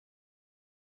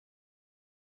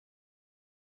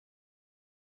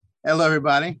Hello,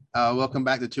 everybody. Welcome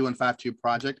back to 2152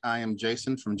 Project. I am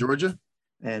Jason from Georgia.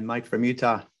 And Mike from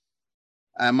Utah.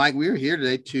 Mike, we are here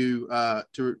today to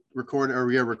record, or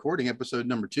we are recording episode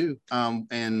number 2.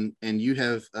 And you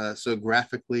have so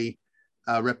graphically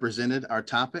represented our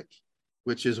topic,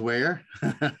 which is where?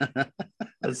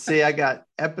 Let's see. I got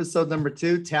episode number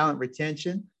 2, talent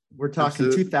retention. We're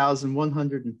talking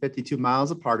 2,152 miles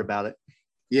apart about it.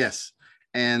 Yes,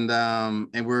 and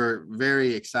we're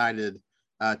very excited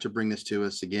to bring this to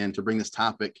us again, to bring this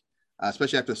topic,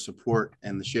 especially after the support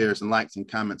and the shares and likes and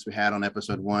comments we had on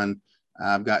episode 1.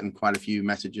 I've gotten quite a few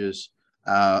messages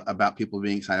about people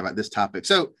being excited about this topic.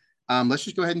 So let's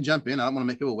just go ahead and jump in. I don't want to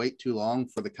make people wait too long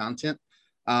for the content.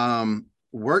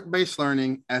 Work-based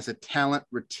learning as a talent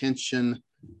retention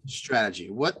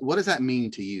strategy. What does that mean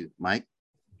to you, Mike?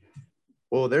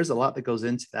 Well, there's a lot that goes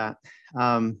into that.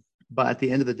 But at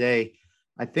the end of the day,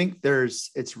 I think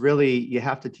it's really, you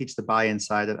have to teach the buy-in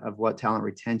side of what talent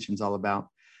retention is all about.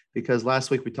 Because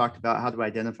last week we talked about how do we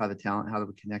identify the talent, how do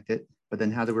we connect it, but then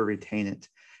how do we retain it?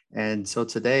 And so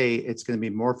today it's going to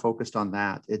be more focused on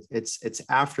that. It's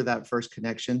after that first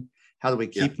connection, how do we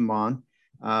keep them on?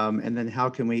 And then how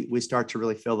can we start to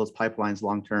really fill those pipelines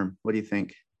long-term? What do you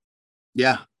think?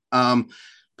 Yeah.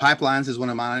 Pipelines is one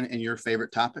of mine and your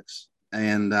favorite topics.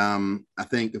 And I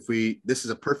think this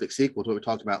is a perfect sequel to what we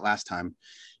talked about last time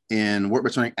in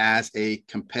work-based learning as a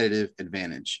competitive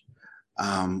advantage.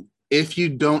 If you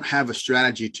don't have a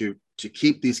strategy to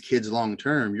keep these kids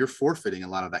long-term, you're forfeiting a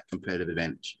lot of that competitive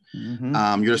advantage.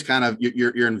 Mm-hmm. You're just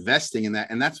you're investing in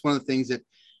that. And that's one of the things that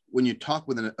when you talk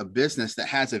with a business that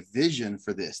has a vision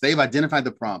for this, they've identified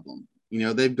the problem.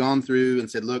 They've gone through and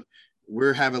said, look,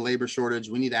 we have a labor shortage.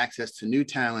 We need access to new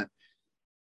talent.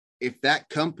 If that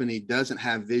company doesn't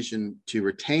have vision to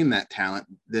retain that talent,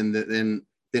 then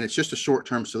it's just a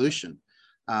short-term solution.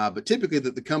 But typically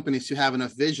the companies who have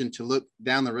enough vision to look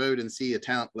down the road and see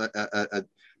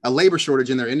a labor shortage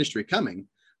in their industry coming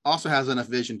also has enough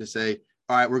vision to say,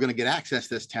 all right, we're going to get access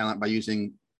to this talent by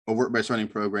using a work-based learning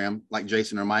program like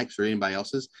Jason or Mike's or anybody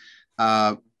else's.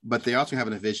 But they also have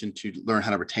enough vision to learn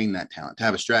how to retain that talent, to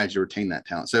have a strategy to retain that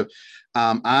talent. So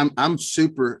I'm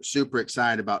super, super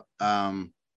excited about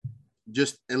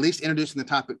just at least introducing the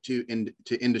topic to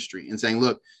industry and saying,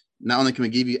 look, not only can we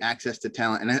give you access to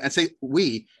talent, and I'd say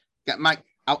Mike,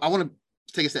 I want to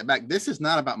take a step back. This is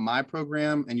not about my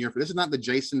program and this is not the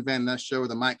Jason Van Ness show or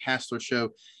the Mike Hassler show.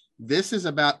 This is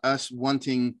about us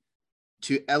wanting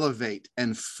to elevate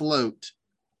and float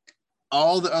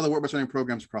all the other work-based learning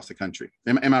programs across the country.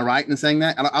 Am I right in saying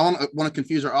that? I want to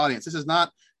confuse our audience. This is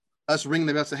not us ringing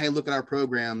the bell and saying, hey, look at our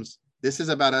programs. This is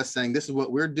about us saying this is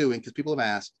what we're doing because people have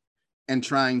asked, and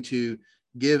trying to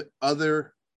give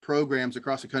other programs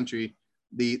across the country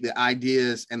the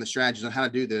ideas and the strategies on how to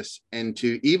do this, and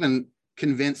to even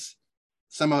convince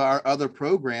some of our other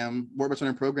work-based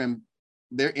learning program,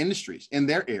 their industries in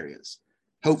their areas,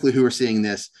 hopefully who are seeing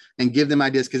this, and give them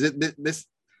ideas, because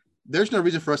there's no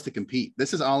reason for us to compete.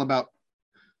 This is all about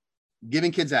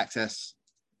giving kids access,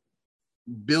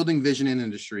 building vision in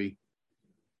industry.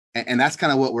 And that's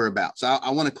kind of what we're about. So I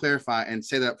want to clarify and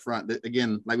say that up front, that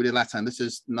again, like we did last time, this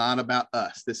is not about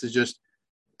us. This is just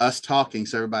us talking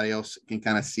so everybody else can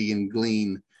kind of see and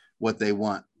glean what they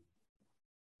want.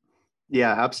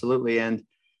 Yeah, absolutely. And,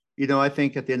 I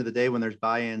think at the end of the day, when there's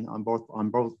buy-in on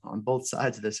both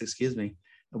sides of this,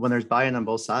 when there's buy-in on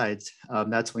both sides,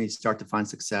 that's when you start to find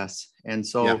success. And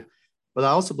so, But I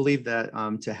also believe that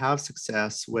to have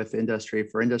success with industry,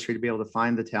 for industry to be able to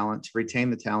find the talent, to retain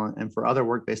the talent, and for other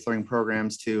work-based learning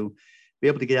programs to be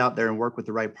able to get out there and work with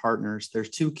the right partners, there's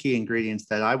 2 key ingredients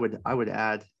that I would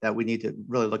add that we need to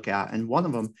really look at. And one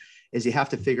of them is you have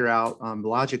to figure out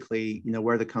logically,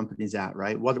 where the company's at,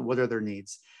 right? What are their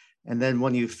needs? And then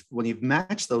when you've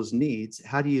matched those needs,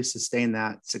 how do you sustain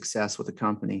that success with the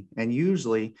company? And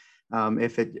usually,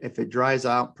 if it dries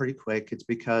out pretty quick, it's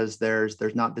because there's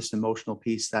not this emotional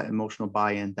piece, that emotional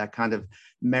buy-in that kind of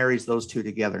marries those 2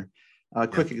 together. A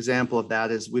quick example of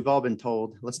that is we've all been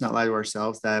told, let's not lie to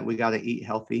ourselves, that we got to eat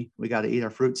healthy. We got to eat our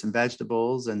fruits and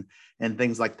vegetables and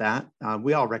things like that.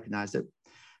 We all recognize it.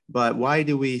 But why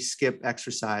do we skip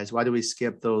exercise? Why do we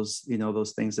skip those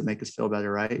things that make us feel better,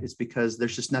 right? It's because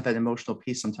there's just not that emotional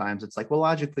piece sometimes. It's like, well,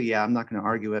 logically, I'm not going to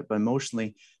argue it, but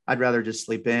emotionally, I'd rather just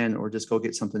sleep in or just go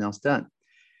get something else done.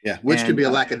 Yeah, which could be a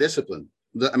lack of discipline.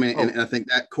 And I think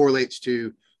that correlates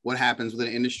to what happens within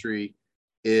an industry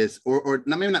is, or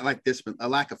not, maybe not like discipline, a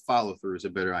lack of follow through is a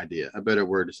better idea. A better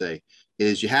word to say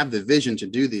is you have the vision to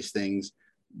do these things,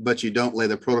 but you don't lay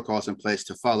the protocols in place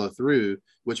to follow through,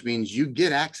 which means you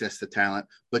get access to talent,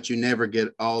 but you never get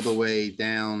all the way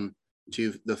down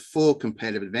to the full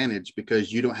competitive advantage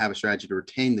because you don't have a strategy to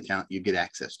retain the talent you get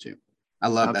access to. I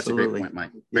love Absolutely. That's a great point,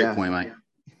 Mike. Great point, Mike.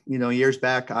 You know, years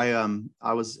back, I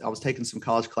was taking some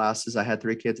college classes. I had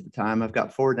 3 kids at the time. I've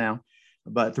got 4 now,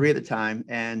 but 3 at the time.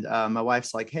 And my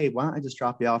wife's like, "Hey, why don't I just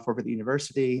drop you off over at the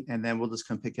university and then we'll just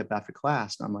come pick you up after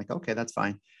class?" And I'm like, "Okay, that's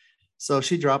fine." So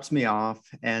she drops me off,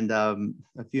 and a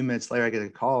few minutes later, I get a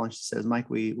call, and she says, "Mike,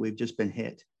 we've just been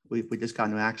hit. We just got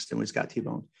into an accident. We just got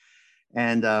T-boned."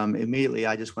 And immediately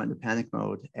I just went into panic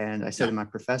mode. And I said to my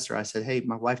professor, I said, "Hey,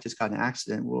 my wife just got in an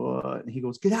accident." And he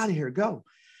goes, "Get out of here, go."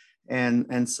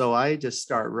 And so I just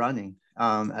start running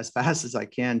as fast as I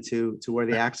can to where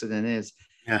the accident is.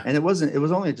 Yeah. And it was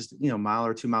only just, a mile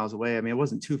or 2 miles away. I mean, it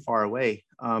wasn't too far away.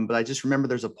 But I just remember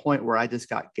there's a point where I just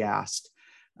got gassed,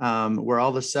 where all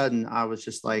of a sudden I was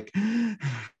just like,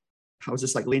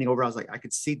 leaning over. I was like, I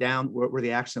could see down where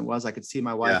the accident was. I could see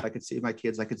my wife. I could see my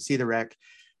kids. I could see the wreck.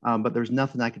 But there's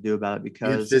nothing I could do about it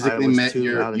because I was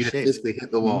too out of shape. Physically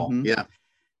hit the wall. Mm-hmm. Yeah.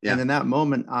 And in that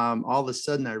moment, all of a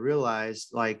sudden I realized,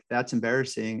 like, that's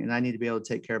embarrassing and I need to be able to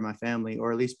take care of my family,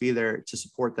 or at least be there to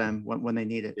support them when they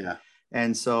need it. Yeah.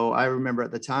 And so I remember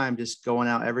at the time just going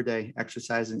out every day,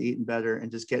 exercising, eating better,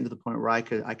 and just getting to the point where I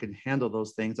could handle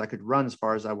those things. I could run as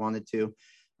far as I wanted to,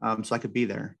 so I could be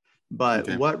there.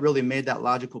 But what really made that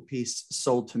logical piece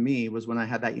sold to me was when I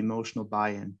had that emotional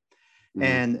buy-in. Mm-hmm.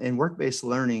 And in work-based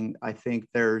learning, I think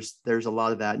there's a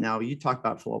lot of that. Now, you talk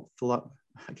about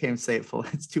I can't even say it full.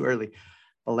 It's too early.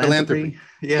 Philanthropy.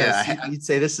 Yes. Yeah. You'd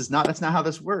say that's not how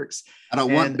this works. I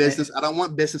don't want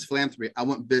business philanthropy. I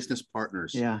want business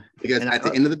partners. Yeah. Because at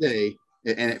the end of the day,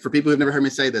 and for people who've never heard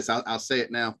me say this, I'll say it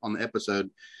now on the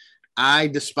episode. I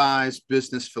despise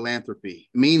business philanthropy,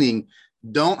 meaning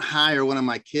don't hire one of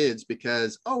my kids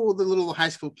because, the little high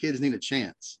school kids need a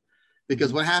chance. Because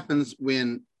mm-hmm. what happens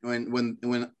when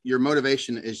your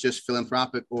motivation is just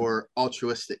philanthropic or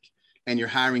altruistic, and you're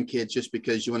hiring kids just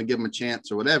because you want to give them a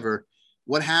chance or whatever,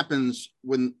 what happens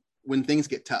when things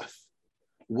get tough?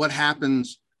 What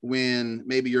happens when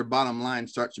maybe your bottom line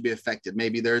starts to be affected?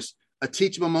 Maybe there's a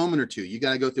teachable moment or two you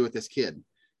got to go through with this kid.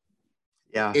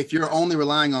 Yeah. If you're only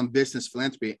relying on business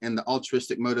philanthropy and the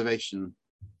altruistic motivation,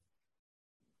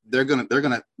 they're not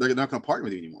going to partner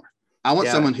with you anymore. I want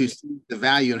someone who sees the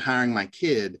value in hiring my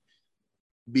kid,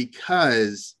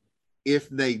 because if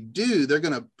they do, they're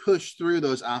going to push through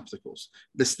those obstacles.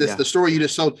 The story you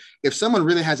just sold. If someone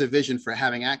really has a vision for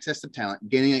having access to talent,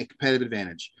 gaining a competitive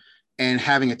advantage, and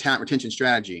having a talent retention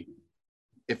strategy,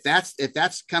 if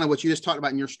that's kind of what you just talked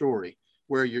about in your story,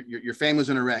 where your family's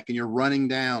in a wreck and you're running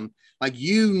down, like,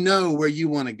 where you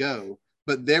want to go,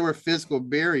 but there were physical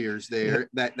barriers there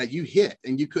that you hit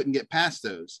and you couldn't get past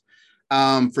those.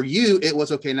 For you, it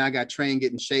was, okay, now I got to train,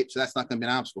 get in shape, so that's not going to be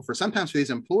an obstacle. Sometimes for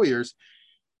these employers,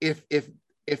 if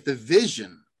the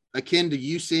vision, akin to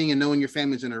you seeing and knowing your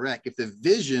family's in a wreck, if the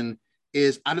vision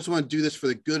is, I just want to do this for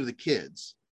the good of the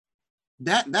kids,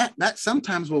 that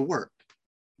sometimes will work,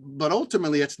 but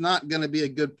ultimately it's not going to be a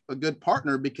good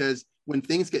partner, because when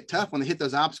things get tough, when they hit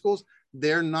those obstacles,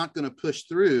 they're not going to push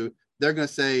through. They're going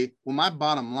to say, well, my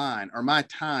bottom line or my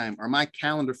time or my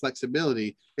calendar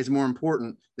flexibility is more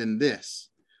important than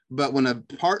this. But when a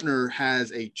partner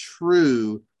has a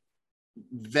true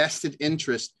vested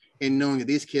interest in knowing that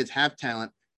these kids have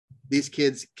talent, these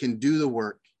kids can do the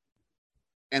work,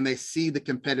 and they see the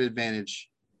competitive advantage,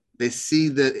 they see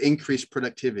the increased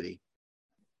productivity,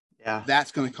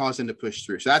 that's going to cause them to push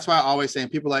through. So that's why I always say,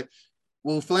 and people are like,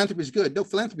 well, philanthropy is good. No,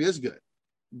 philanthropy is good,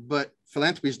 but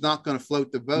philanthropy is not going to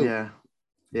float the boat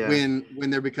when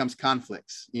there becomes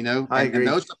conflicts, I agree. And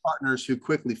those are partners who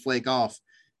quickly flake off.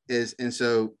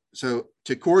 So to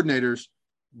coordinators,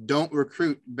 don't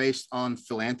recruit based on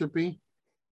philanthropy,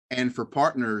 and for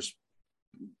partners,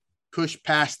 push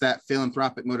past that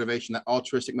philanthropic motivation, that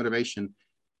altruistic motivation,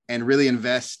 and really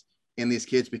invest in these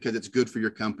kids because it's good for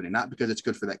your company, not because it's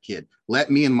good for that kid. Let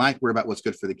me and Mike worry about what's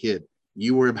good for the kid.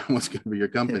 You worry about what's good for your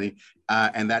company.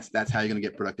 And that's how you're going to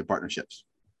get productive partnerships.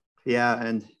 Yeah.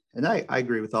 And I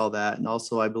agree with all that. And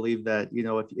also I believe that,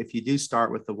 if you do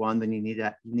start with the one, then you need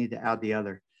to add the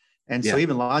other. And so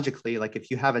even logically, like,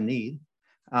 if you have a need,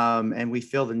 and we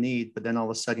fill the need, but then all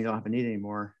of a sudden you don't have a need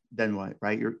anymore, then what,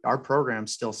 right? Our program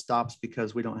still stops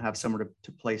because we don't have somewhere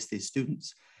to place these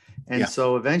students. And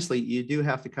so eventually you do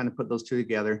have to kind of put those two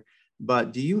together.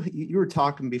 But you were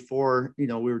talking before, we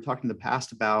were talking in the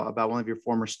past about one of your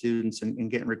former students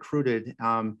and getting recruited.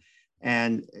 And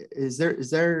is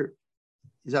that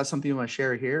something you want to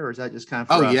share here, or is that just kind of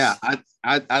for us? Yeah,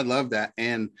 I love that.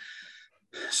 And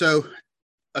so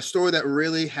a story that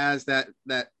really has that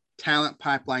talent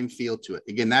pipeline feel to it.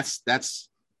 Again, that's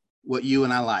what you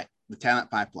and I like, the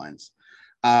talent pipelines.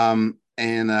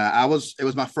 It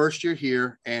was my first year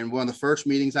here. And one of the first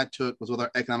meetings I took was with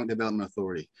our Economic Development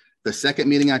Authority. The second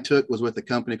meeting I took was with a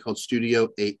company called Studio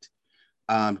 8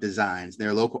 Designs. They're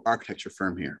a local architecture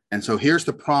firm here. And so here's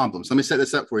the problem. So let me set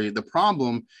this up for you. The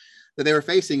problem that they were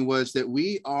facing was that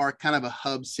we are kind of a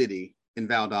hub city in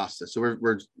Valdosta. So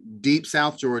we're deep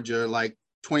South Georgia, like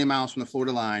 20 miles from the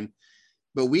Florida line,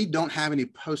 but we don't have any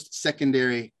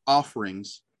post-secondary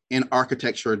offerings in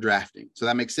architecture or drafting. So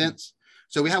that makes sense.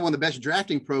 So we have one of the best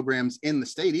drafting programs in the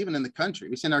state, even in the country.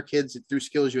 We send our kids through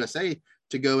Skills USA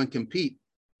to go and compete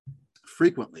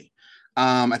frequently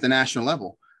at the national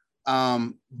level.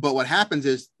 But what happens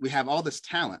is we have all this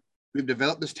talent. We've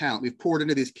developed this talent. We've poured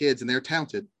into these kids and they're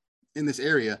talented in this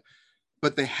area,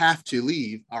 but they have to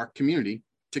leave our community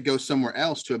to go somewhere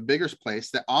else to a bigger place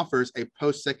that offers a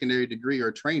post-secondary degree or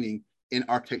training in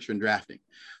architecture and drafting.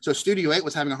 So Studio 8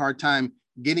 was having a hard time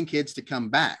getting kids to come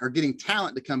back or getting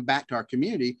talent to come back to our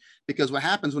community, because what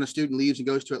happens when a student leaves and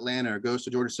goes to Atlanta or goes to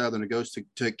Georgia Southern or goes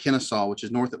to Kennesaw, which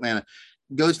is North Atlanta,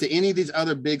 goes to any of these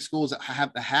other big schools that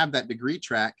have that degree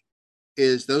track,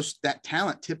 is that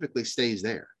talent typically stays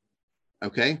there.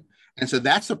 Okay. And so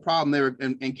that's the problem they were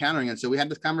encountering. And so we had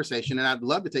this conversation, and I'd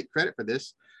love to take credit for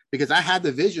this because I had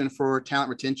the vision for talent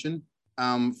retention,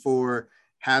 for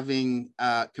having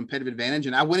competitive advantage.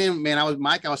 And I went in, man, I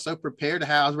was so prepared to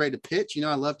how I was ready to pitch.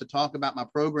 I love to talk about my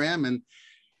program,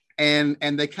 and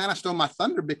they kind of stole my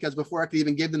thunder, because before I could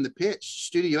even give them the pitch,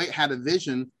 Studio 8 had a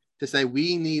vision to say,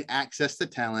 we need access to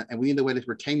talent and we need a way to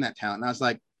retain that talent. And I was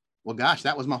like, well, gosh,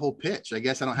 that was my whole pitch. I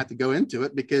guess I don't have to go into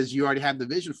it because you already have the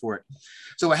vision for it.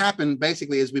 So what happened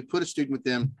basically is we put a student with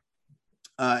them.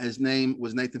 His name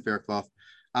was Nathan Fairclough.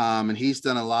 And he's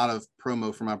done a lot of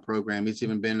promo for my program. He's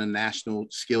even been in a national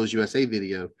Skills USA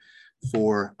video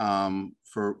for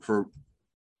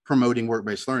promoting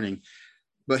work-based learning.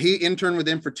 But he interned with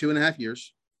them for 2.5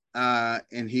 years.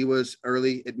 And he was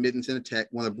early admittance into tech,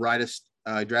 one of the brightest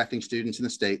drafting students in the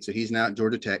state. So he's now at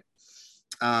Georgia Tech.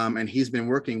 And he's been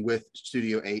working with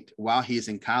Studio 8 while he's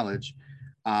in college.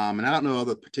 And I don't know all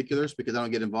the particulars because I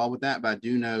don't get involved with that, but I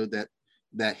do know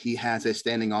that he has a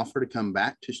standing offer to come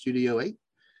back to Studio 8.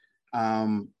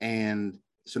 And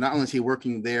so not only is he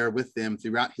working there with them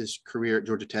throughout his career at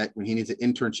Georgia Tech, when he needs an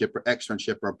internship or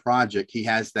externship or a project, he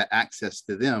has that access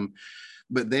to them,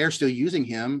 but they're still using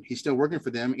him. He's still working for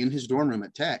them in his dorm room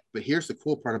at Tech. But here's the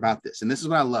cool part about this. And this is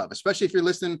what I love, especially if you're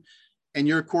listening and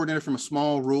you're a coordinator from a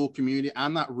small rural community.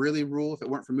 I'm not really rural. If it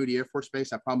weren't for Moody Air Force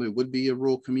Base, I probably would be a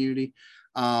rural community,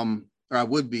 or I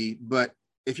would be. But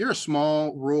if you're a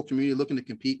small rural community looking to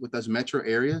compete with those metro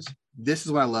areas, this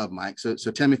is what I love, Mike. So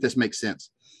tell me if this makes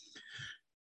sense.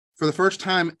 For the first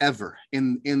time ever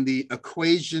in the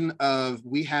equation of,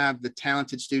 we have the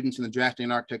talented students in the drafting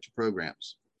and architecture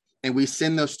programs, and we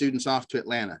send those students off to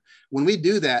Atlanta. When we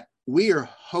do that, we are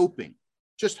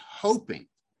just hoping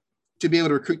to be able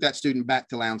to recruit that student back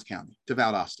to Lowndes County, to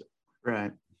Valdosta.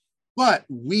 Right. But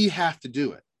we have to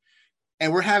do it.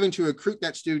 And we're having to recruit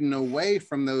that student away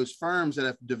from those firms that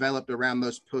have developed around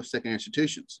those post-secondary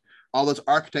institutions. All those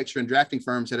architecture and drafting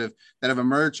firms that have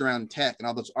emerged around Tech, and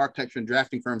all those architecture and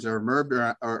drafting firms that have emerged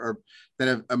around, or that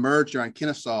have emerged around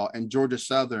Kennesaw and Georgia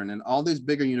Southern and all these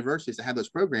bigger universities that have those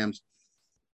programs.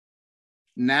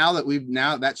 Now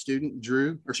that student,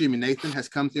 Nathan, has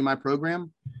come through my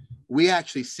program, we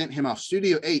actually sent him off.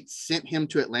 Studio 8 sent him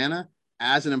to Atlanta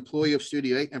as an employee of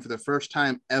Studio 8. And for the first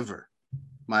time ever,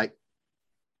 Mike,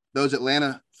 those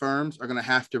Atlanta firms are going to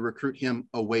have to recruit him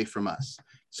away from us.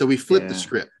 So we flipped the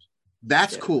script.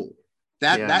 That's cool.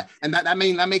 That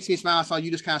makes me smile. I saw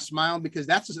you just kind of smile, because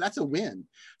that's a win,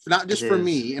 not just for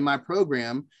me and my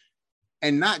program,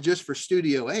 and not just for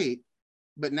Studio 8,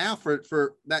 but now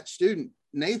for that student.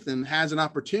 Nathan has an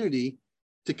opportunity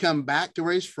to come back to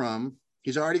where he's from.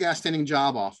 He's already got a standing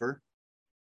job offer,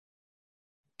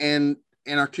 and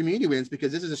our community wins,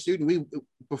 because this is a student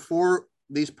before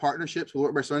these partnerships with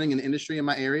work-based learning in the industry in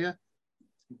my area,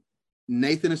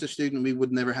 Nathan is a student we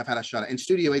would never have had a shot at. And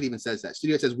Studio 8 even says that.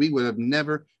 Studio 8 says we would have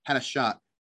never had a shot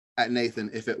at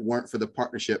Nathan if it weren't for the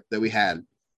partnership that we had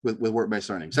with work-based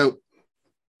learning. So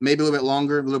maybe a little bit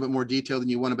longer, a little bit more detailed than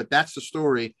you wanted, but that's the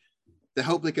story that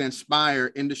hopefully can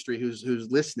inspire industry who's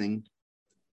listening.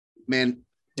 Man,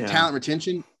 talent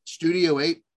retention, Studio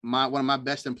 8, one of my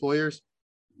best employers,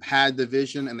 had the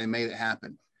vision and they made it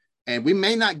happen. And we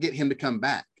may not get him to come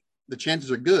back. The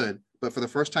chances are good, but for the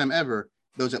first time ever,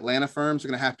 those Atlanta firms are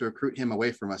going to have to recruit him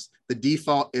away from us. The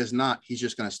default is not, he's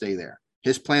just going to stay there.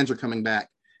 His plans are coming back.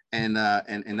 And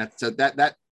that's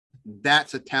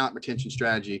a talent retention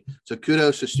strategy. So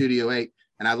kudos to Studio 8.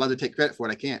 And I'd love to take credit for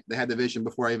it. I can't. They had the vision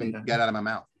before I even got out of my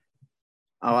mouth.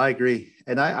 Oh, I agree.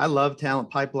 And I love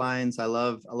talent pipelines. I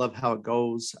love how it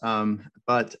goes.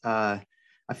 But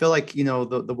I feel like,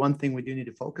 the one thing we do need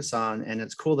to focus on, and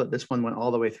it's cool that this one went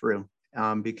all the way through,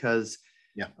 because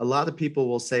Yeah. a lot of people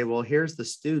will say, well, here's the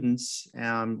students,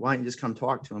 and why don't you just come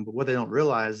talk to them? But what they don't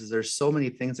realize is there's so many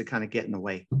things that kind of get in the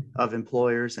way of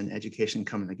employers and education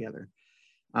coming together.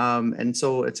 And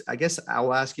so I guess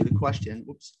I'll ask you the question,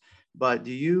 but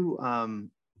do you,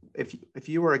 if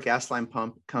you were a gas line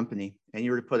pump company and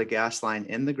you were to put a gas line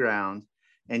in the ground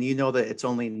and you know that it's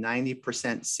only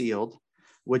 90% sealed,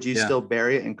 would you still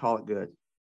bury it and call it good?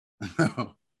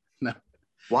 No.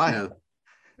 Why?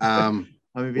 No.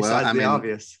 I mean, besides the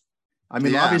obvious. I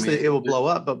mean, obviously it will blow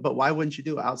up, but why wouldn't you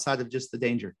do it outside of just the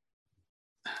danger?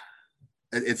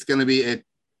 It's going to be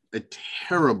a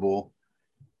terrible.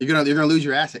 You're gonna lose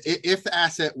your asset if the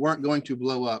asset weren't going to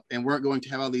blow up and weren't going to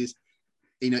have all these,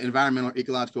 environmental or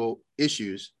ecological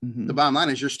issues. Mm-hmm. The bottom line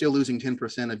is you're still losing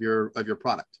 10% of your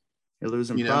product. You're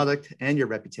losing product and your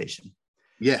reputation.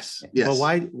 Yes. But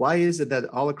why is it that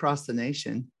all across the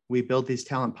nation we build these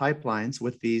talent pipelines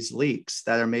with these leaks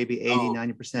that are maybe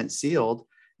 80-90% sealed,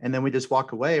 and then we just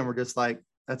walk away and we're just like,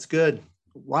 that's good.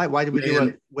 Why did we do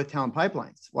it with talent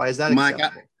pipelines? Why is that Mike,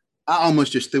 acceptable? I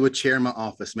almost just threw a chair in my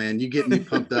office, man. You get me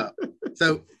pumped up.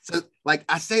 So like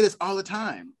I say this all the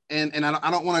time, and I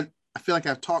don't want to. I feel like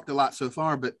I've talked a lot so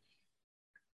far, but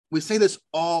we say this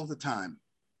all the time.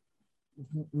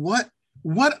 What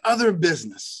other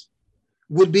business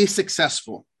would be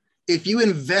successful if you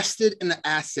invested in the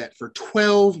asset for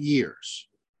 12 years,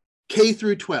 K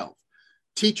through 12,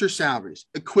 teacher salaries,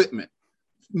 equipment,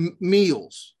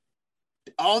 meals,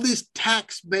 all these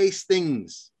tax-based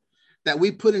things that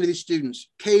we put into these students,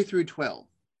 K through 12.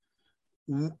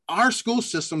 Our school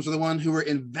systems are the ones who are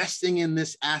investing in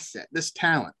this asset, this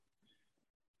talent.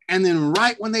 And then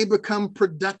right when they become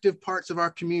productive parts of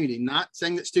our community, not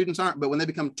saying that students aren't, but when they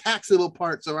become taxable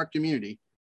parts of our community,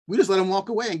 we just let them walk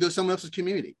away and go someone else's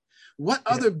community. What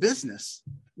other business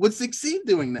would succeed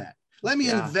doing that? Let me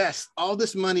invest all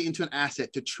this money into an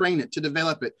asset to train it, to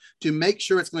develop it, to make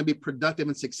sure it's going to be productive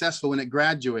and successful when it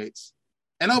graduates.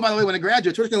 And oh, by the way, when it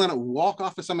graduates, we're just going to let it walk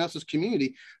off to someone else's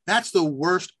community. That's the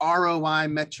worst ROI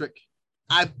metric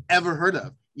I've ever heard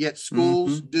of. Yet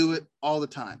schools do it all the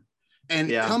time. And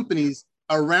companies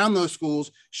around those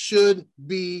schools should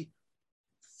be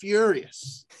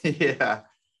furious. Yeah.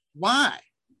 Why?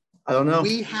 I don't know.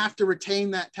 We have to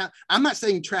retain that talent. I'm not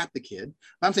saying trap the kid,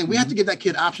 but I'm saying we have to give that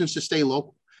kid options to stay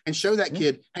local and show that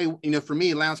kid, hey, for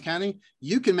me in Lowndes County,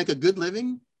 you can make a good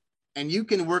living and you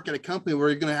can work at a company where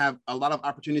you're going to have a lot of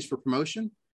opportunities for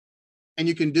promotion, and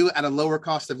you can do it at a lower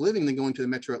cost of living than going to the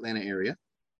metro Atlanta area.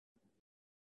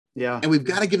 Yeah. And we've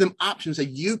got to give them options that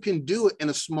you can do it in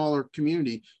a smaller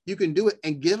community. You can do it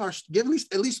and give at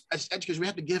least as educators, we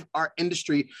have to give our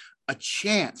industry a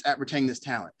chance at retaining this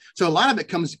talent. So a lot of it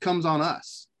comes on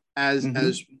us as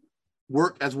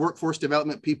workforce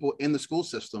development people in the school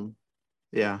system.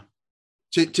 Yeah.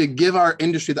 To give our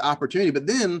industry the opportunity. But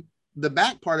then the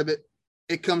back part of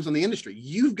it comes on the industry.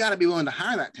 You've got to be willing to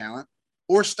hire that talent,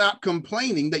 or stop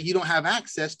complaining that you don't have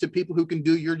access to people who can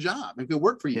do your job and can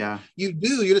work for you. Yeah. You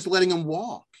do. You're just letting them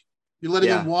walk. You're letting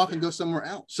them walk and go somewhere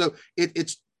else. So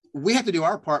we have to do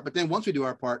our part. But then once we do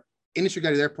our part, industry got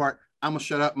to do their part. I'm going to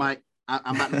shut up, Mike.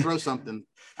 I'm about to throw something.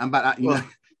 I'm about to,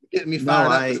 get me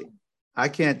fired up. I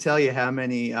can't tell you how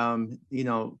many,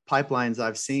 pipelines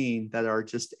I've seen that are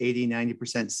just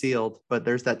 80-90% sealed, but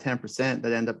there's that 10%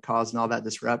 that end up causing all that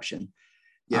disruption.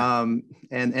 Yeah.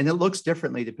 And it looks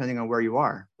differently depending on where you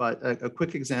are. But a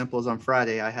quick example is on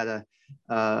Friday, I had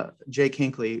Jake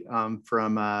Hinkley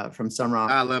from Sunrock.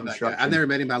 I love that guy. I've never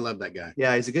met him, but I love that guy.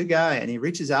 Yeah, he's a good guy. And he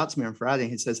reaches out to me on Friday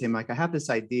and he says, hey, Mike, I have this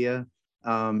idea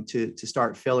to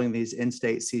start filling these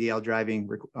in-state CDL driving,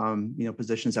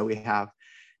 positions that we have.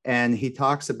 And he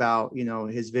talks about,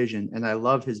 his vision, and I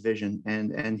love his vision.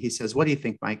 And he says, what do you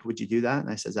think, Mike? Would you do that? And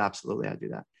I says, absolutely, I'd do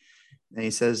that. And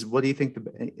he says, what do you think?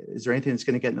 Is there anything that's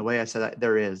going to get in the way? I said,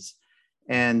 there is.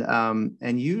 And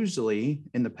usually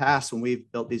in the past, when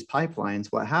we've built these pipelines,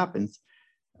 what happens,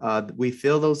 we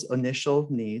fill those initial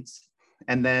needs.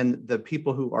 And then the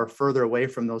people who are further away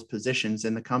from those positions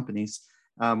in the companies,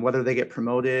 whether they get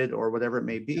promoted or whatever it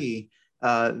may be,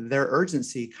 their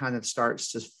urgency kind of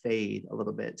starts to fade a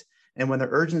little bit. And when the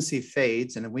urgency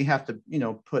fades, and then we have to,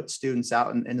 put students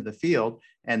out into the field,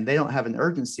 and they don't have an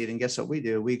urgency, then guess what we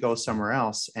do? We go somewhere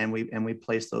else, and we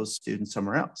place those students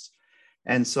somewhere else.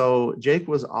 And so Jake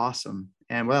was awesome.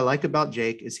 And what I like about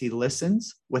Jake is he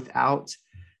listens without,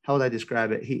 how would I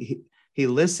describe it? He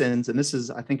listens, and this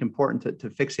is, I think, important to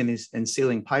fixing these and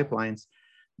sealing pipelines,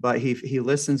 but he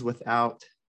listens without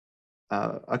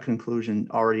a conclusion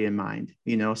already in mind,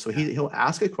 so he'll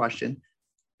ask a question,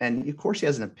 and of course he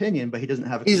has an opinion, but he doesn't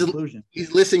have a conclusion.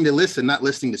 He's listening to listen, not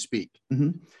listening to speak.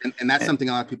 Mm-hmm. And that's something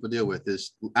a lot of people deal with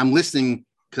is I'm listening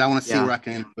because I want to see where I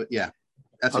can, but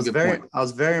that's a good point. I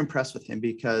was very impressed with him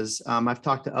because I've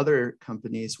talked to other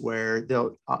companies where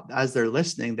they'll, as they're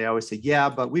listening, they always say, yeah,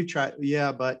 but we've tried.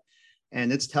 Yeah, but,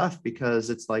 and it's tough because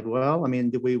it's like, well, I mean,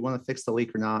 do we want to fix the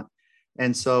leak or not?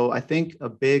 And so I think a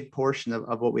big portion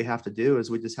of what we have to do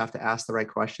is we just have to ask the right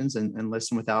questions and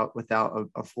listen without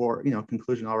a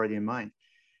conclusion already in mind.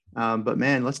 But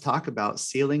man, let's talk about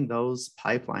sealing those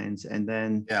pipelines. And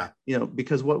then,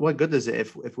 because what good is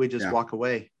it if we just walk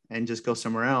away and just go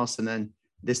somewhere else and then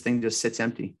this thing just sits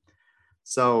empty?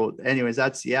 So anyways,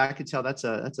 I could tell that's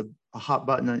a hot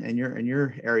button in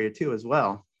your area too, as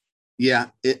well. Yeah.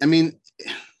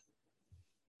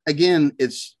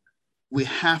 We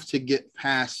have to get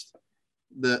past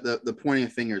the pointing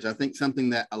of fingers. I think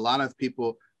something that a lot of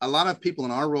people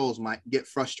in our roles might get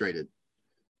frustrated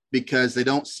because they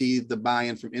don't see the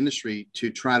buy-in from industry to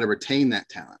try to retain that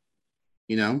talent,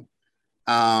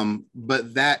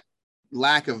 but that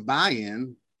lack of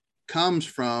buy-in comes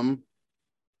from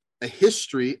a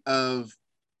history of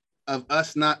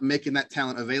us not making that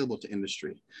talent available to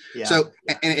industry. Yeah. So,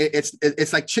 and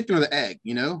it's like chicken or the egg,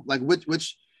 like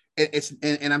which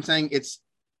and I'm saying it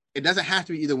doesn't have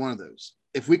to be either one of those.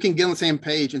 If we can get on the same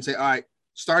page and say, all right,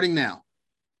 starting now,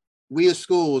 we as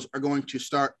schools are going to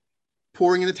start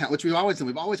pouring into talent, which we've always done.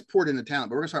 We've always poured into talent,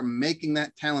 but we're going to start making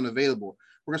that talent available.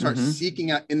 We're going to start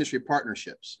seeking out industry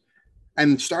partnerships.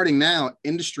 And starting now,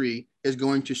 industry is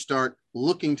going to start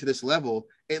looking to this level,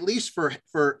 at least for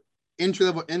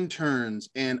entry-level interns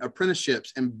and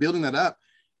apprenticeships and building that up.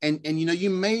 And you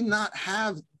may not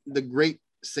have the great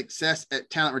success at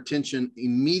talent retention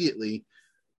immediately,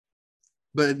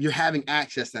 but you're having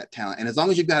access to that talent. And as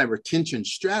long as you've got a retention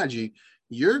strategy,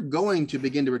 you're going to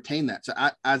begin to retain that. So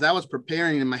as I was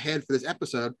preparing in my head for this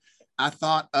episode, I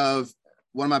thought of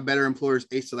one of my better employers,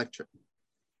 Ace Electric.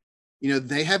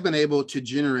 They have been able to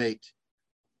generate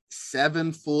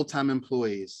 7 full-time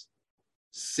employees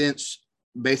since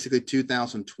basically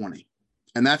 2020.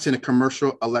 And that's in a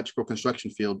commercial electrical construction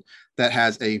field that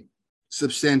has a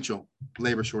substantial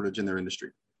labor shortage in their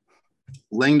industry.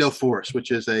 Langdale Forest, which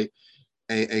is a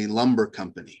lumber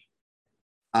company.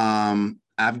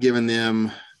 I've given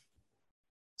them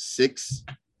 6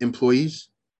 employees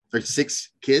or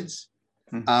 6 kids.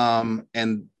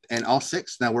 And all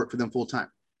 6 now work for them full time.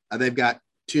 They've got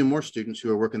 2 more students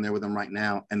who are working there with them right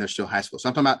now, and they're still high school. So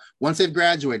I'm talking about once they've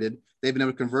graduated, they've been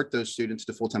able to convert those students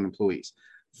to full-time employees.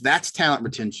 That's talent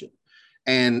retention.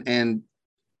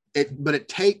 But it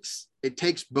takes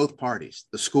both parties,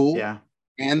 the school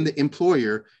and the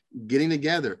employer, getting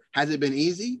together. Has it been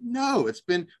easy? No,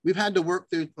 we've had to work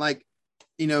through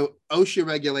OSHA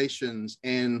regulations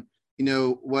and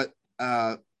what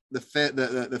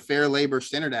the Fair Labor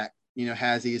Standard Act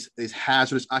has these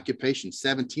hazardous occupations,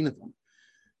 17 of them.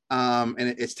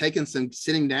 And it's taken some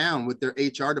sitting down with their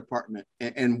HR department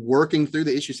and working through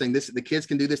the issue, saying the kids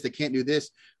can do this, they can't do this.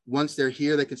 Once they're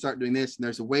here, they can start doing this. And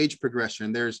there's a wage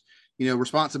progression. There's,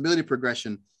 responsibility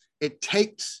progression. It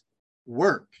takes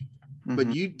work. But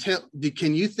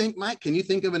can you think, Mike, can you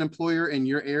think of an employer in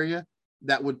your area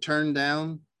that would turn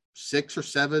down 6 or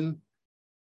 7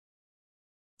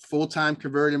 full-time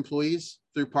converted employees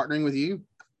through partnering with you?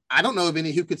 I don't know of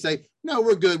any who could say, no,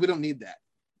 we're good, we don't need that.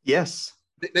 Yes,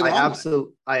 I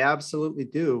absolutely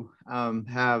do.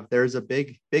 There's a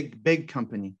big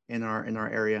company in our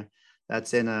area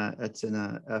that's in a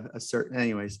certain,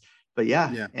 anyways. But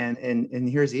and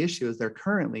here's the issue: is they're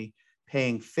currently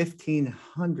paying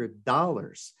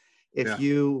 $1,500 if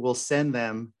you will send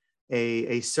them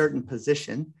a certain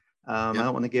position. I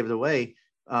don't want to give it away.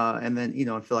 And then,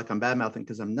 I feel like I'm bad mouthing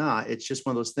because I'm not. It's just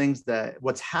one of those things that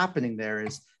what's happening there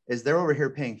is they're over here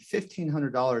paying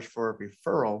 $1,500 for a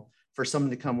referral for someone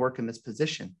to come work in this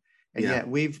position. And yet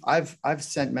I've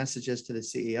sent messages to the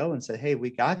CEO and said, hey,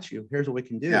 we got you. Here's what we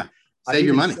can do. Yeah. Save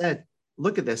your money. Said,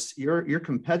 look at this. Your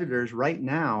competitors right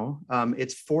now,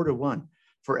 it's 4 to 1.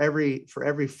 For every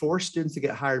 4 students to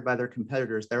get hired by their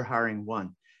competitors, they're hiring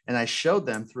 1. And I showed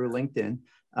them through LinkedIn.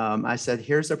 I said,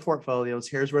 here's their portfolios.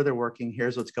 Here's where they're working.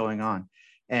 Here's what's going on.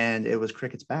 And it was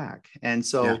crickets back. And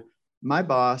so my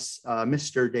boss,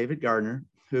 Mr. David Gardner,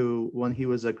 who, when he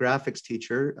was a graphics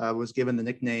teacher, was given the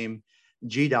nickname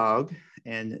G-Dog.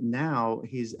 And now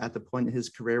he's at the point in his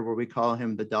career where we call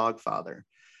him the Dog Father.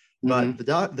 But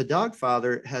the Dog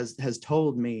Father has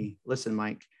told me, listen,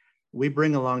 Mike, we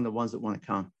bring along the ones that want to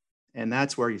come. And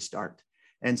that's where you start.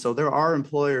 And so there are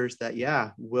employers that,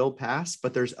 will pass,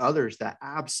 but there's others that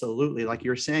absolutely, like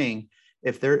you're saying,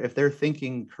 if they're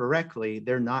thinking correctly,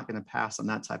 they're not going to pass on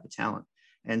that type of talent.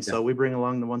 And so we bring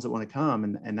along the ones that want to come,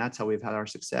 and that's how we've had our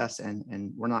success,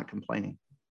 and we're not complaining.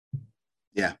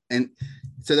 Yeah. And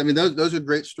so, I mean, those are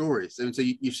great stories. And so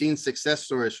you've seen success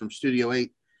stories from Studio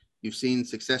 8. You've seen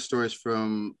success stories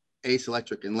from Ace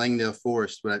Electric and Langdale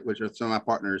Forest, which are some of my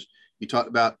partners. You talked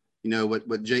about,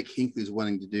 what Jake Hinkley is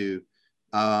wanting to do.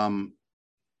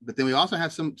 But then we also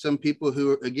have some people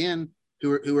who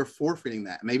are forfeiting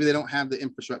that. Maybe they don't have the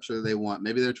infrastructure that they want.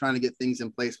 Maybe they're trying to get things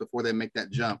in place before they make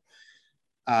that jump.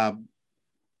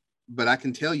 But I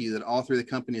can tell you that all three of the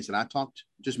companies that I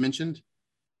just mentioned,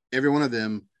 every one of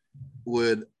them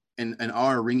would and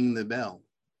are ringing the bell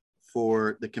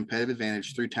for the competitive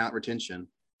advantage through talent retention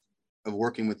of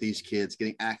working with these kids,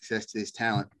 getting access to this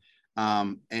talent.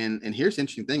 And here's the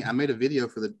interesting thing. I made a video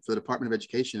for the Department of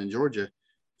Education in Georgia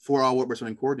for all work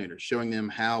running coordinators, showing them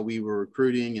how we were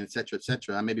recruiting and et cetera, et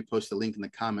cetera. I maybe post a link in the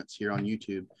comments here on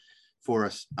YouTube for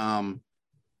us.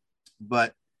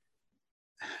 But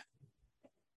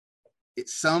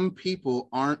some people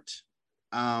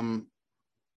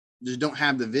just don't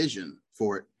have the vision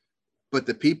for it. But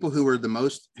the people who are the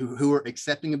most, who are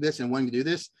accepting of this and wanting to do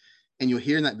this, and you'll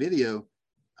hear in that video,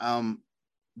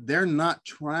 they're not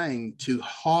trying to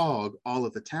hog all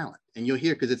of the talent. And you'll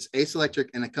hear, because it's Ace Electric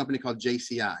and a company called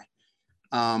JCI.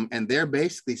 And they're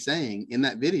basically saying in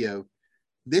that video,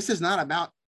 this is not about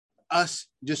us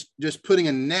just putting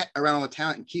a net around all the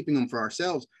talent and keeping them for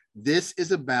ourselves. This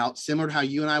is about, similar to how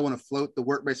you and I want to float the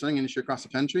work-based learning industry across the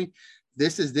country,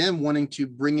 this is them wanting to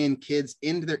bring in kids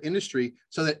into their industry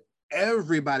so that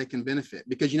everybody can benefit.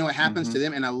 Because you know what happens to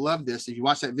them, and I love this, if you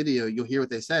watch that video, you'll hear what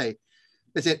they say.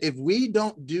 They said, if we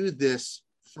don't do this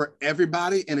for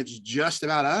everybody and it's just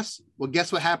about us, well,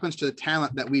 guess what happens to the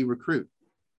talent that we recruit?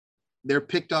 They're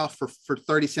picked off for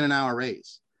 30 cents an hour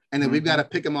raise. And then we've got to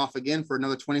pick them off again for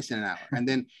another 20 cents an hour. And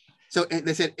then, so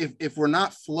they said, if we're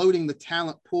not floating the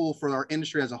talent pool for our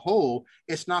industry as a whole,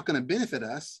 it's not going to benefit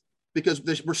us, because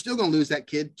we're still going to lose that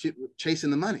kid to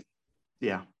chasing the money.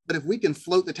 Yeah. But if we can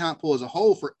float the talent pool as a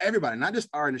whole for everybody, not just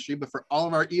our industry, but for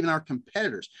all of even our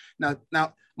competitors. Now,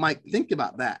 Mike, think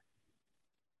about that.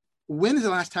 When is the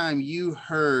last time you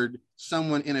heard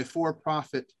someone in a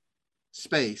for-profit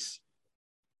space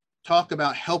talk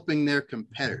about helping their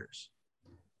competitors?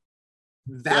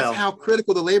 That's how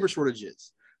critical the labor shortage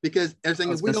is. Because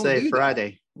everything is, we don't do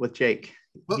Friday that. With Jake.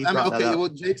 Well, I mean, okay, well,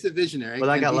 Jake's a visionary. But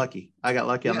I got lucky. I got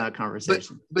lucky on that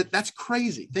conversation. But that's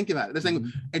crazy. Think about it. They're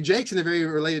saying, and Jake's in a very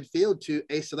related field to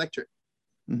Ace Electric.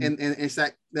 And it's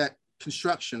that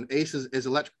construction. Ace is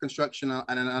electrical construction.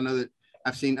 And I know that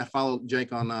I followed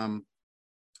Jake on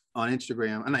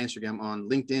Instagram, not Instagram, on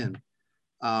LinkedIn.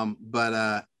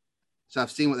 So I've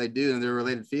seen what they do, and they're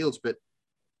related fields, but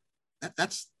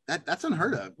that's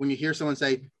unheard of when you hear someone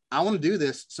say, I want to do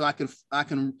this so I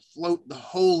can float the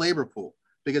whole labor pool.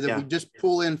 Because if we just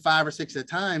pull in 5 or 6 at a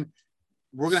time,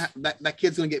 we're going to that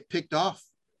kid's going to get picked off.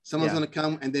 Someone's going to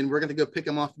come, and then we're going to go pick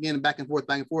them off again, and back and forth.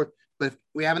 But if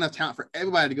we have enough talent for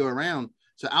everybody to go around,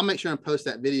 so I'll make sure and post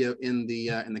that video in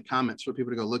the comments for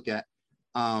people to go look at.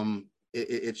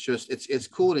 It's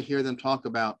cool to hear them talk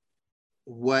about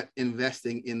what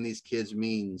investing in these kids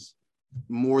means,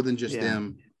 more than just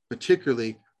them,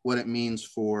 particularly what it means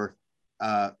for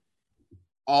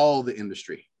all the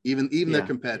industry, even their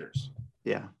competitors.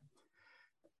 Yeah.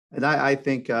 And I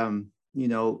think,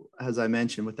 as I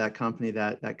mentioned with that company,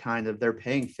 that kind of, they're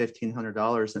paying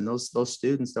 $1,500, and those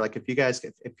students, they're like,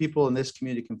 if people in this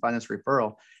community can find us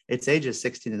referral, it's ages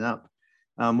 16 and up.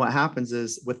 What happens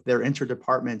is, with their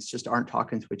interdepartments just aren't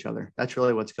talking to each other. That's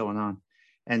really what's going on.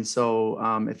 And so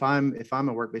if I'm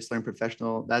a work-based learning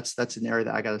professional, that's an area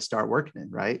that I got to start working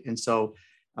in. Right. And so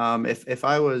if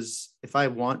I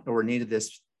want or needed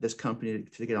this company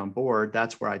to get on board,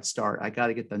 that's where I'd start. I got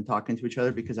to get them talking to each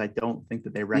other, because I don't think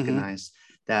that they recognize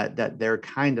that they're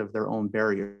kind of their own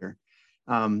barrier.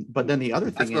 But then the other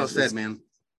thing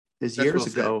is years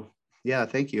ago. Yeah,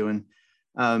 thank you. And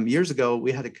years ago,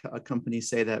 we had a company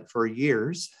say that for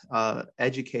years,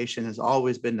 education has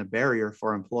always been the barrier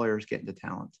for employers getting to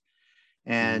talent.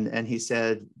 And he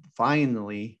said,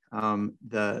 finally,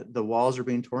 the walls are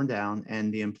being torn down,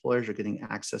 and the employers are getting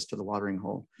access to the watering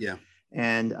hole. Yeah.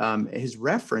 And his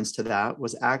reference to that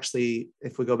was actually,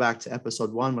 if we go back to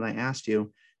episode 1, when I asked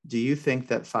you, do you think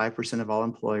that 5% of all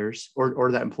employers,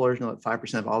 or that employers know that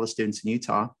 5% of all the students in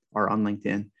Utah are on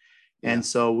LinkedIn? Yeah. And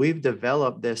so we've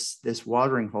developed this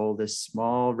watering hole, this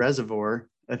small reservoir,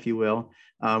 if you will,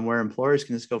 where employers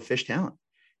can just go fish talent.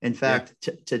 In fact,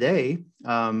 today,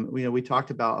 we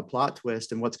talked about a plot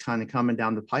twist and what's kind of coming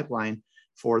down the pipeline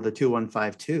for the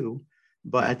 2152.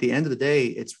 But at the end of the day,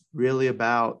 it's really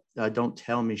about don't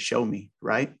tell me, show me,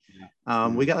 right? Yeah.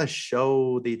 We got to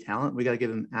show the talent. We got to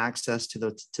give them access to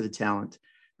the talent.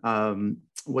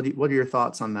 What are your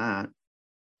thoughts on that?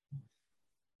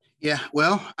 Yeah,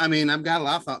 well, I mean, I've got a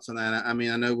lot of thoughts on that. I mean,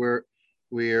 I know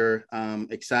we're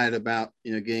excited about,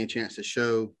 getting a chance to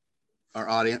show our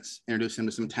audience, introduce them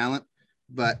to some talent.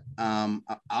 But I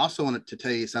also wanted to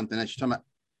tell you something that you're talking about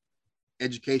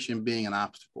education being an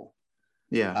obstacle,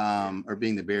 or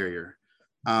being the barrier.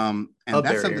 And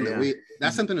that's something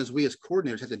that we as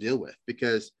coordinators have to deal with,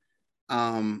 because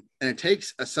and it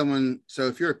takes someone. So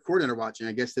if you're a coordinator watching,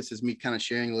 I guess this is me kind of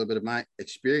sharing a little bit of my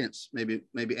experience, maybe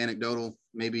anecdotal,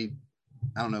 maybe,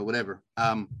 I don't know, whatever.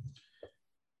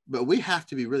 But we have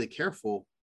to be really careful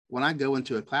when I go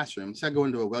into a classroom. Say I go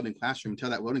into a welding classroom and tell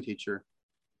that welding teacher,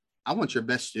 I want your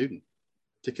best student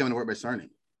to come into work-based learning.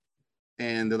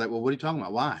 And they're like, well, what are you talking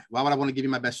about? Why would I want to give you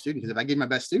my best student? Because if I give you my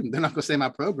best student, they're not going to stay in my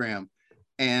program.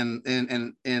 And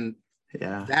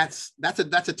yeah, that's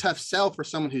a tough sell for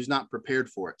someone who's not prepared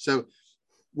for it. So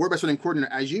work-based learning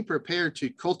coordinator, as you prepare to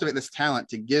cultivate this talent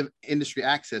to give industry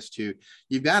access to,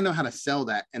 you've got to know how to sell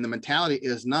that. And the mentality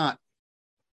is not,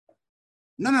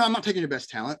 no, I'm not taking your best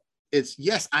talent. It's,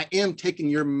 yes, I am taking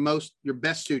your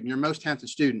best student, your most talented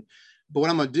student. But what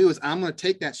I'm going to do is I'm going to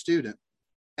take that student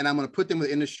and I'm going to put them with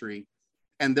industry,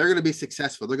 and they're going to be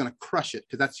successful. They're going to crush it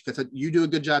because you do a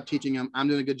good job teaching them. I'm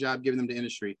doing a good job giving them to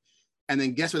industry. And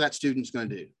then guess what that student's going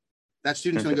to do? That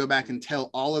student's going to go back and tell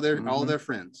all of their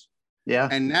friends. Yeah.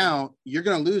 And now you're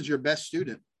going to lose your best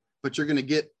student, but you're going to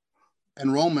get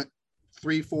enrollment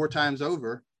 3-4 times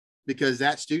over, because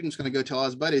that student's going to go tell all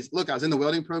his buddies, look, I was in the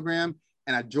welding program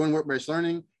and I joined work-based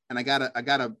learning, and I got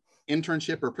a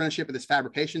internship or apprenticeship at this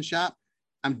fabrication shop.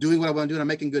 I'm doing what I want to do and I'm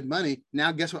making good money.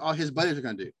 Now, guess what all his buddies are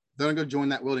going to do? They're going to go join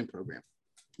that welding program.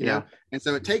 You know? And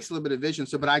so it takes a little bit of vision.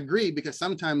 So, but I agree, because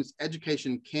sometimes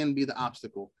education can be the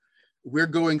obstacle. We're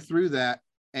going through that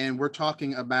and we're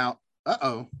talking about,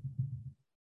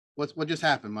 what just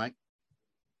happened, Mike?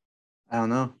 I don't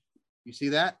know. You see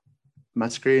that? My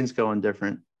screen's going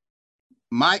different.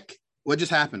 Mike, what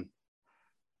just happened?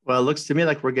 Well, it looks to me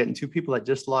like we're getting 2 people that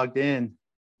just logged in.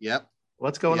 Yep.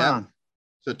 What's going on?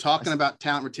 So talking about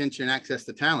talent retention and access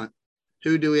to talent,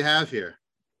 who do we have here?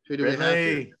 We have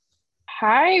here?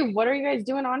 Hi, what are you guys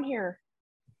doing on here?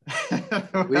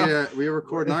 We are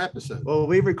recording our episode. Well,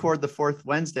 we record the 4th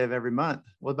Wednesday of every month.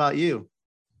 What about you?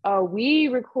 We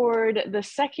record the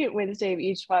 2nd Wednesday of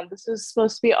each month. This is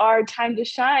supposed to be our time to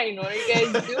shine. What are you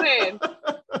guys doing?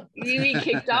 You need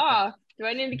kicked off. Do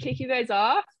I need to kick you guys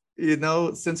off?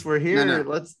 Since we're here, no.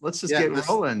 let's just get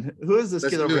rolling. Who is this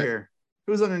kid over here?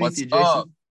 Who's underneath you, Jason? Up?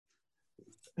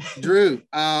 Drew,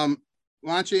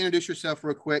 why don't you introduce yourself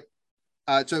real quick?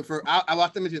 Let me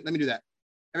do that.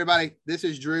 Everybody, this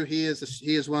is Drew. He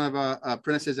is one of our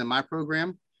apprentices in my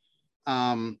program.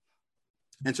 And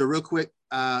so real quick,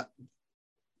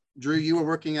 Drew, you were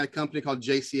working at a company called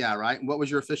JCI, right? And what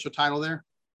was your official title there?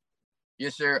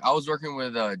 Yes, sir. I was working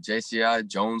with JCI,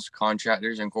 Jones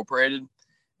Contractors Incorporated.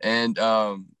 And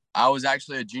I was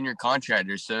actually a junior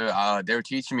contractor. So they were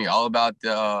teaching me all about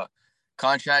the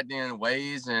contracting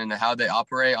ways and how they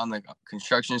operate on the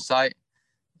construction site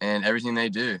and everything they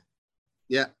do.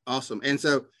 Yeah, awesome. And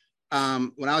so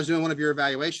when I was doing one of your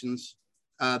evaluations,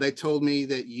 they told me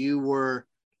that you were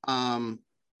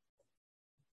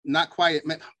not quite,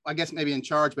 I guess maybe in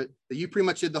charge, but that you pretty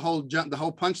much did the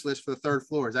whole punch list for the 3rd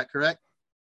floor. Is that correct?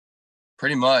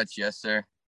 Pretty much, yes, sir.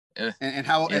 And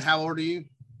how old are you?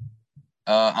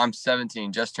 I'm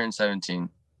 17, just turned 17.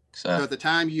 So at the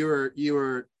time you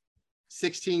were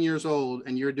 16 years old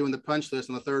and you're doing the punch list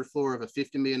on the 3rd floor of a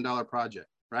 $50 million project,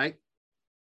 right?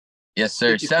 Yes,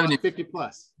 sir. 50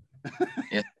 plus.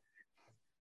 Yeah.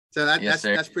 So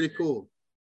that's pretty cool.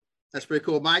 That's pretty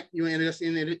cool. Mike, you want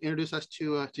to introduce us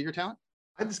to your talent?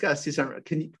 I just got to see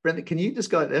something. Brendan, can you just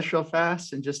go at this real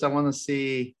fast and I want to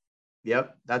see.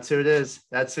 Yep, that's who it is.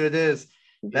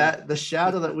 That the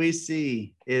shadow that we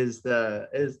see is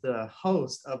the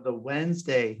host of the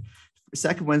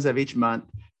 2nd Wednesday of each month,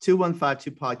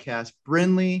 2152 podcast,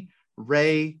 Brinley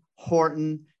Ray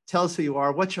Horton. Tell us who you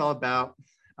are, what y'all about.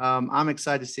 I'm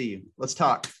excited to see you. Let's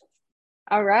talk.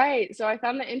 All right. So I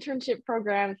found the internship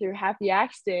program through Happy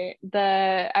Accident.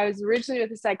 I was originally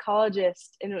with a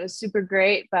psychologist and it was super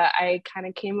great, but I kind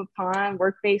of came upon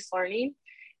work-based learning.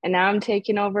 And now I'm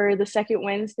taking over the 2nd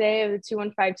Wednesday of the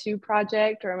 2152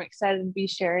 project, where I'm excited to be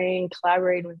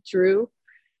collaborating with Drew,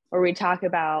 where we talk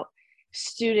about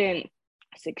student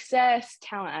success,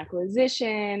 talent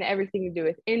acquisition, everything to do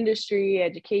with industry,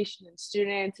 education, and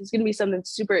students. It's going to be something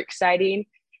super exciting.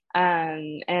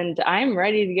 And I'm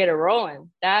ready to get it rolling.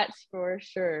 That's for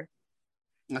sure.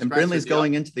 And Brinley's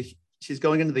she's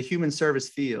going into the human service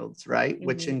fields, right? Mm-hmm.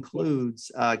 Which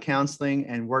includes counseling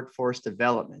and workforce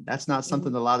development. That's not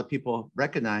something that a lot of people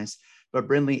recognize, but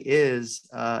Brinley is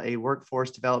a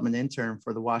workforce development intern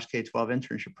for the WASH K-12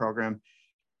 internship program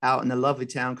out in a lovely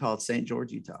town called St.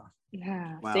 George, Utah.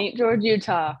 Yeah, wow. St. George,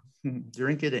 Utah.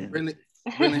 Drink it in.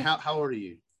 Brinley, how old are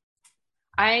you?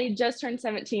 I just turned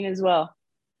 17 as well.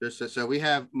 So we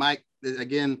have Mike.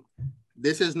 Again,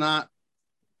 this is not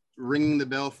ringing the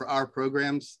bell for our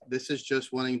programs. This is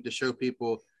just wanting to show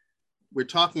people we're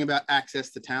talking about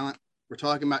access to talent. We're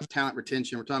talking about talent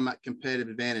retention. We're talking about competitive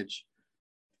advantage.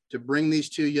 To bring these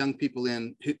two young people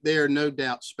in, they are no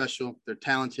doubt special. They're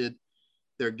talented.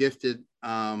 They're gifted.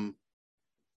 I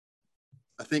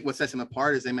think what sets them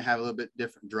apart is they may have a little bit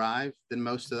different drive than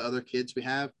most of the other kids we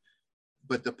have.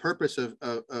 But the purpose of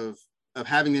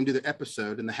having them do their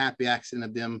episode and the happy accident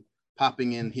of them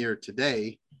popping in here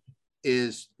today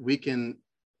is we can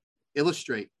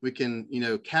illustrate, we can,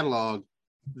 catalog.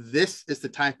 This is the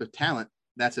type of talent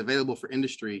that's available for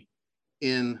industry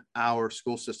in our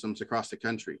school systems across the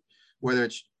country, whether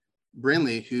it's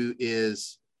Brinley, who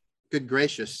is, good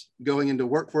gracious, going into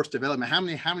workforce development. How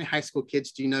many high school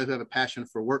kids do you know who have a passion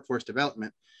for workforce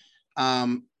development?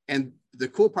 And the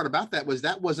cool part about that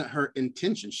wasn't her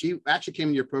intention. She actually came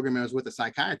to your program and was with a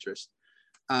psychiatrist.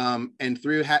 And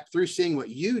through seeing what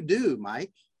you do,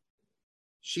 Mike,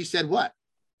 she said, "What?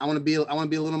 I want to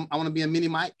be a mini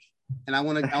Mike, and I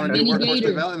want to do workforce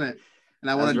development,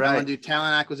 and I want to do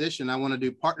talent acquisition. I want to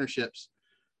do partnerships."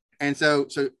 And so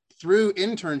through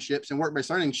internships and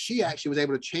work-based learning, she actually was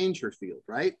able to change her field,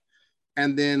 right?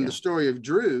 And then the story of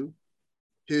Drew,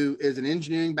 who is an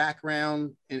engineering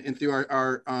background, and through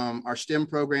our STEM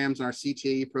programs and our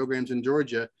CTE programs in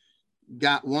Georgia,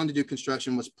 wanted to do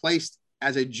construction, was placed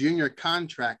as a junior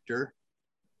contractor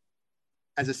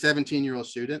as a 17-year-old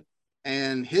student,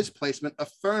 and his placement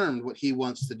affirmed what he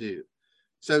wants to do.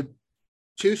 So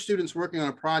two students working on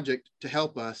a project to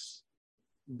help us.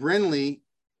 Brinley,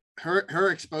 her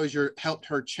exposure helped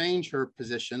her change her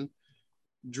position.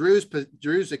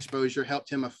 Drew's exposure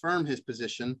helped him affirm his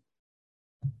position.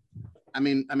 I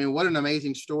mean, what an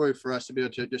amazing story for us to be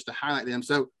able to just to highlight them.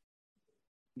 So,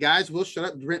 guys, we'll shut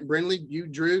up. Brinley, you,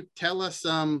 Drew, tell us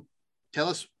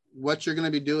what you're going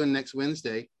to be doing next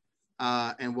Wednesday,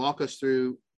 and walk us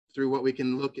through what we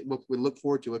can look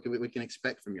forward to, what we can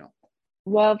expect from y'all.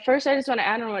 Well, first, I just want to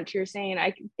add on what you're saying.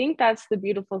 I think that's the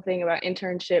beautiful thing about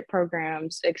internship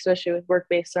programs, especially with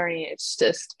work-based learning. It's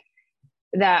just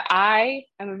that I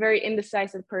am a very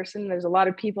indecisive person. There's a lot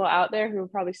of people out there who are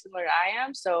probably similar to I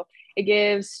am. So it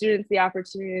gives students the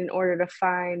opportunity in order to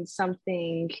find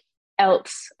something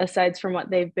else aside from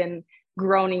what they've been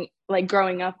growing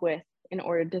up with, in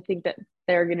order to think that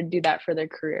they're going to do that for their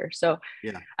career. So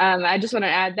I just want to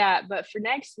add that. But for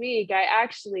next week, I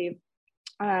actually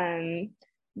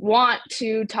want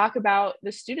to talk about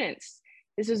the students.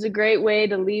 This is a great way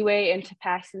to leeway into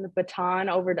passing the baton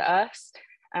over to us.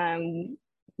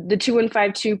 The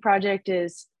 2152 project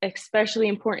is especially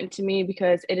important to me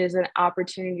because it is an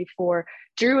opportunity for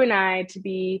Drew and I to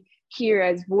be here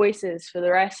as voices for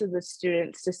the rest of the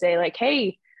students to say, like,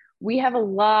 hey, we have a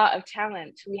lot of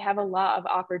talent. We have a lot of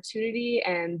opportunity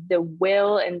and the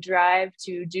will and drive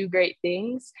to do great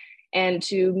things and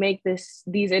to make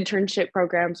these internship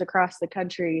programs across the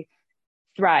country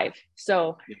thrive.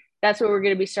 So that's what we're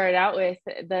going to be started out with.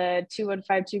 The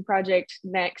 2152 project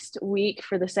next week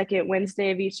for the second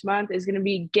Wednesday of each month is going to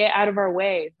be Get Out of Our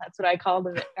Way. That's what I called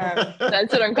it.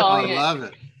 That's what I'm calling it. I love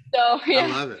it. So yeah, I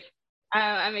love it.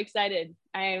 I'm excited.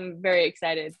 I am very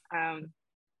excited.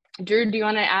 Drew, do you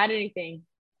want to add anything?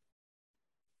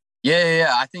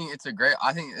 Yeah. I think this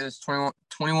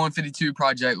 2152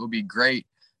 project will be great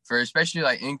for especially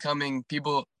like incoming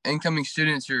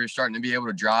students who are starting to be able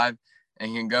to drive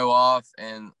and can go off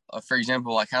and, for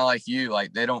example, like kind of like you,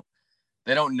 like they don't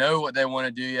know what they want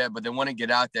to do yet, but they want to get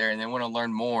out there and they want to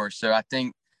learn more. So I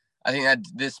think that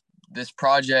this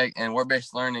project and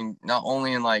work-based learning, not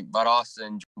only in like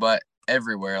Valdosta, but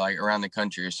everywhere, like around the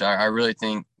country. So I really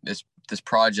think this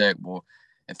project will,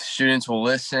 if the students will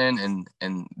listen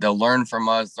and they'll learn from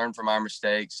us, learn from our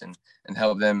mistakes, and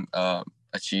help them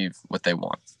achieve what they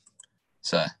want.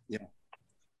 So yeah,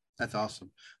 that's awesome.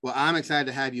 Well, I'm excited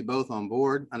to have you both on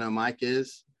board. I know Mike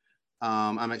is.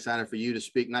 I'm excited for you to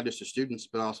speak, not just to students,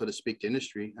 but also to speak to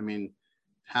industry. I mean,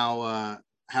 how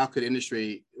could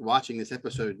industry watching this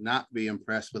episode not be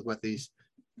impressed with what these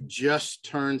just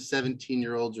turned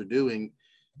 17-year-olds are doing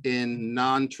in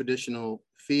non-traditional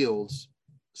fields?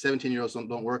 17-year-olds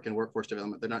don't work in workforce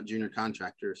development. They're not junior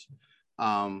contractors.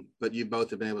 But you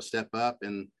both have been able to step up,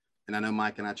 and I know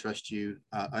Mike and I trust you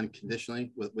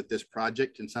unconditionally with this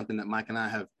project, and something that Mike and I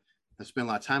have spent a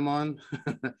lot of time on,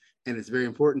 and it's very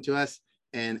important to us.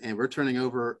 And we're turning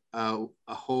over a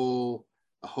whole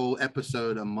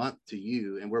episode a month to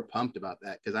you, and we're pumped about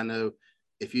that, because I know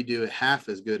if you do it half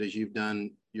as good as you've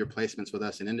done your placements with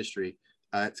us in industry,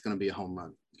 it's going to be a home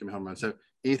run. It's going to be a home run. So,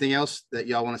 anything else that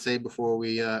y'all want to say before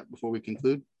we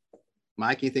conclude?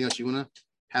 Mike, anything else you want to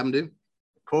have them do?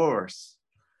 Of course.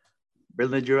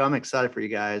 Brinley Drew, I'm excited for you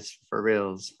guys, for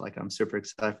reals. Like, I'm super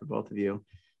excited for both of you.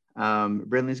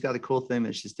 Brinley's got a cool thing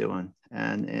that she's doing,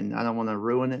 and I don't want to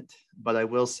ruin it, but I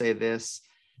will say this,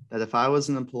 that if I was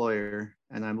an employer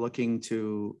and I'm looking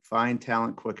to find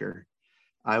talent quicker,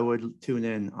 I would tune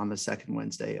in on the second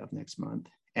Wednesday of next month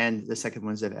and the second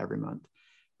Wednesday of every month.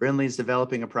 Brinley's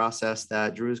developing a process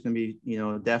that Drew's going to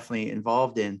be, definitely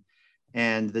involved in.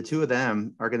 And the two of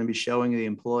them are going to be showing the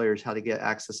employers how to get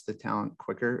access to talent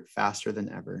quicker, faster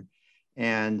than ever.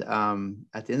 And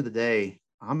at the end of the day,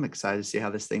 I'm excited to see how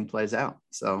this thing plays out.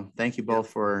 So thank you both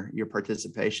for your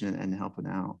participation and helping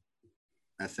out.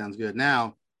 That sounds good.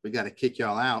 Now we got to kick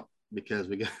y'all out because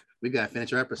we got to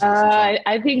finish our episode.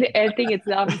 I think it's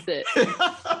the opposite.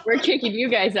 We're kicking you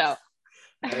guys out.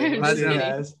 That sounds good.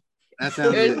 Nice.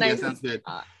 That sounds good.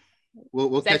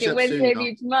 We'll catch up Wednesday soon. Of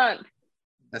each month.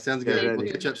 That sounds good.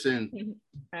 We'll catch up soon.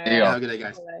 All right. Have a good day,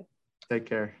 guys. Bye-bye. Take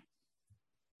care.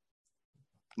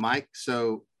 Mike,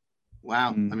 so wow.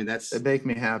 I mean, they make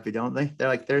me happy, don't they? They're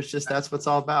like, that's what it's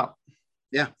all about.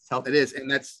 Yeah, it is.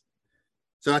 And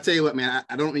so I tell you what, man,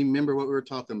 I don't remember what we were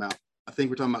talking about. I think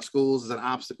we're talking about schools as an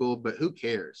obstacle, but who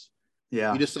cares?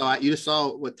 Yeah. You just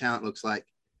saw what talent looks like.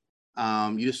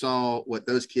 You just saw what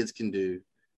those kids can do.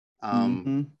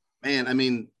 Man, I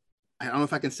mean, I don't know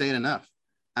if I can say it enough.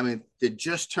 I mean, they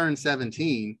just turned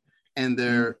 17 and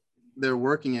they're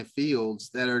working in fields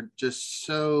that are just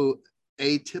so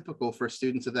atypical for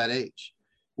students of that age,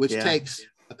 which takes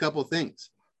a couple of things.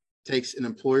 It takes an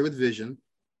employer with vision,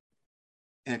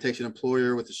 and it takes an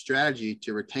employer with a strategy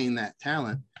to retain that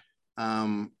talent,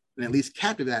 and at least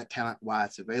capture that talent while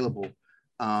it's available.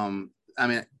 I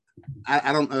mean,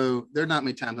 I don't know. There are not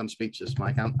many times I'm speechless,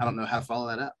 Mike. I don't know how to follow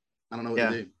that up. I don't know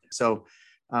what to do. So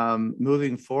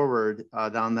moving forward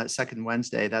on that second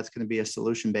Wednesday, that's going to be a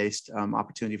solution-based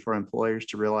opportunity for employers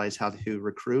to realize how to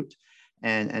recruit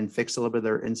and fix a little bit of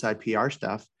their inside PR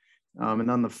stuff.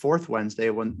 And on the fourth Wednesday,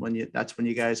 that's when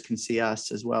you guys can see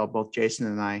us as well, both Jason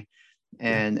and I.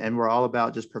 And we're all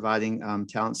about just providing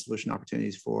talent solution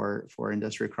opportunities for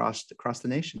industry across the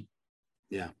nation.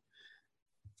 Yeah.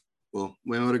 Well,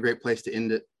 what a great place to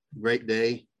end it. Great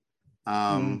day.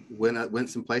 Went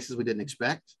some places we didn't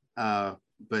expect,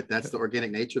 but that's the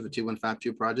organic nature of the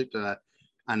 2152 project.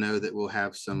 I know that we'll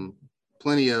have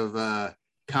plenty of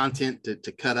content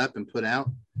to cut up and put out.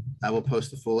 I will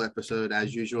post the full episode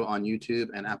as usual on YouTube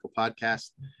and Apple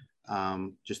Podcasts,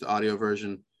 just the audio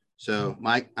version. So,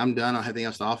 Mike, I'm done. I don't have anything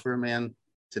else to offer, man,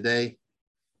 today.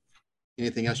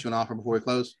 Anything else you want to offer before we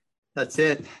close? That's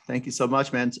it. Thank you so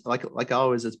much, man. Like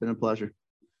always, it's been a pleasure.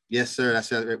 Yes, sir.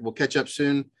 That's it. We'll catch up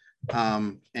soon.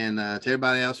 And to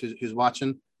everybody else who's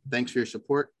watching, thanks for your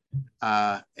support.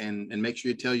 And make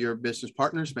sure you tell your business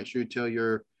partners, make sure you tell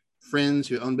your friends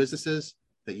who own businesses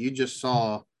that you just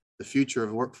saw the future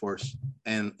of workforce,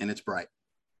 and it's bright.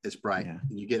 It's bright. Yeah.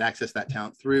 You get access to that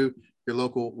talent through your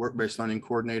local work-based learning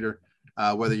coordinator,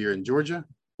 whether you're in Georgia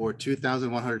or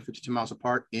 2,152 miles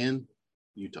apart in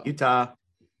Utah.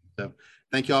 So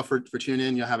thank you all for tuning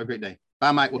in. You'll have a great day.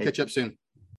 Bye, Mike. We'll catch up soon.